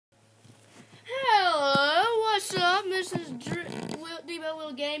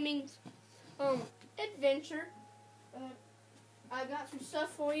debowilgaming's adventure. I got some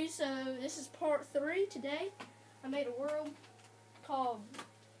stuff for you, so this is part 3 today. I made a world called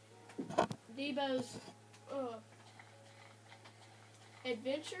Debo's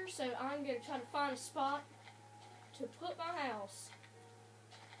adventure, so I'm going to try to find a spot to put my house.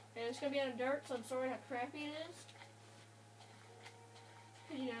 And it's going to be on dirt, so I'm sorry how crappy it is.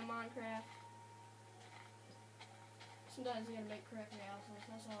 Because, you know, Minecraft. Sometimes you got to make crappy houses.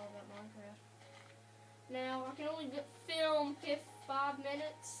 That's all about Minecraft. Now, I can only film 5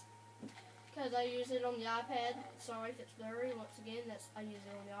 minutes because I use it on the iPad. Sorry if it's blurry. Once again, I use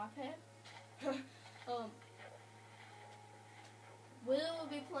it on the iPad. Will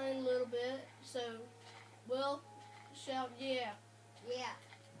be playing a little bit, so Will, shout yeah. Yeah.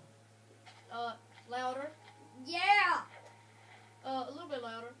 Louder. Yeah. A little bit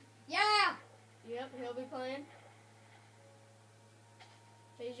louder. Yeah. Yep, he'll be playing.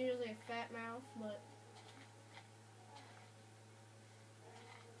 He's usually a fat mouth, but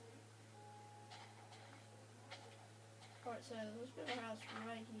alright, so let's build our house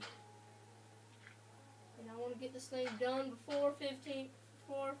right here. And I want to get this thing done before 5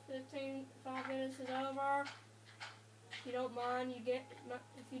 minutes is over. If you don't mind,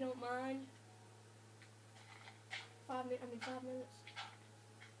 if you don't mind, 5 minutes.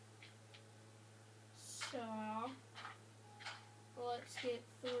 So, let's get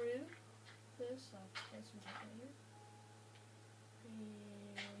through this. I'll place some right here.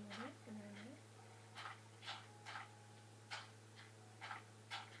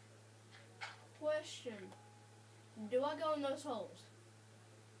 Question. Do I go in those holes?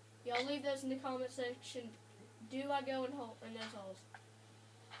 Y'all leave those in the comment section. Do I go in those holes?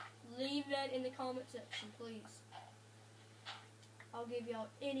 Leave that in the comment section, please. I'll give y'all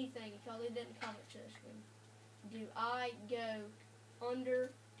anything if y'all leave that in the comment section. Do I go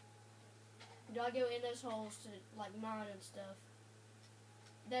under? Do I go in those holes to like mine and stuff?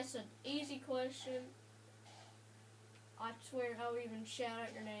 That's an easy question. I swear I'll even shout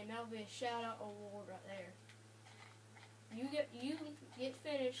out your name. That'll be a shout out award right there. You get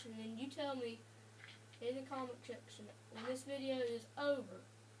finished and then you tell me in the comment section when this video is over.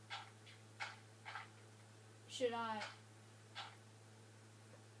 Should I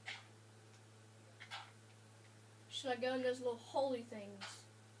go in those little holy things?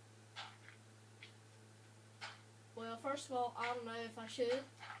 Well, first of all, I don't know if I should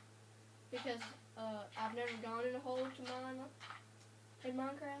because I've never gone in a hole to mine in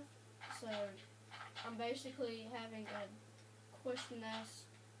Minecraft, so I'm basically having a question asked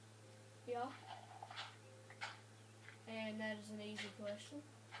y'all, and that is an easy question.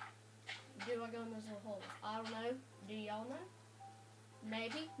 Do I go in those little holes? I don't know. Do y'all know?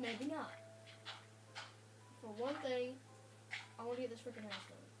 Maybe, maybe not. For one thing, I want to get this freaking house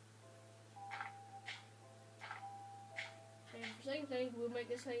done. And for the second thing, we'll make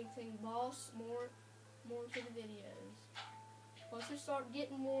this thing boss more into the videos. Once we start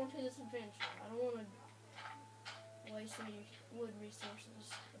getting more into this adventure, I don't want to waste any wood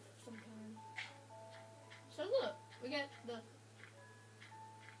resources of some kind. So look, we got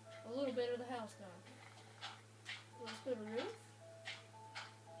a little bit of the house done. Let's put a roof.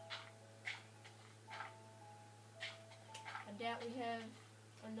 I doubt we have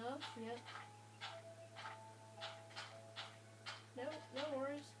enough yet. No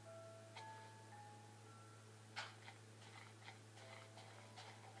worries.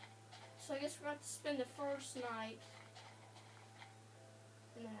 So I guess we're about to spend the first night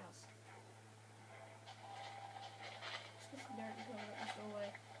in the house. Let's get some dirt and cover this doorway.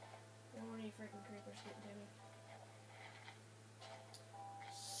 I don't want any freaking creepers getting to me.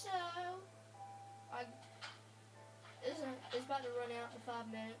 So, it's about to run out in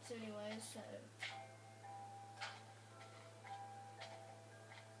 5 minutes anyway, so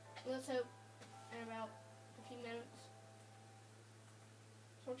let's hope in about a few minutes.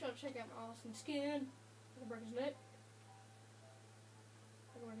 So I'm trying to check out my awesome skin. I can break his neck.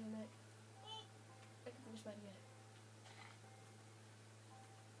 I can break his neck. I can finish about to get it.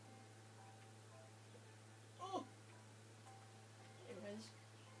 Oh! Anyways.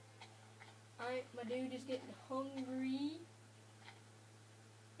 My dude is getting hungry.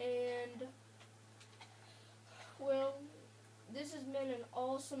 And, well, this has been an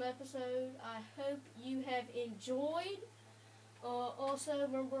awesome episode. I hope you have enjoyed. Also,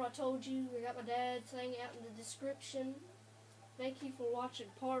 remember I told you I got my dad's thing out in the description. Thank you for watching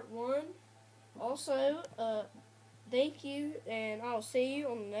part 1. Also, thank you, and I'll see you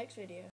on the next video.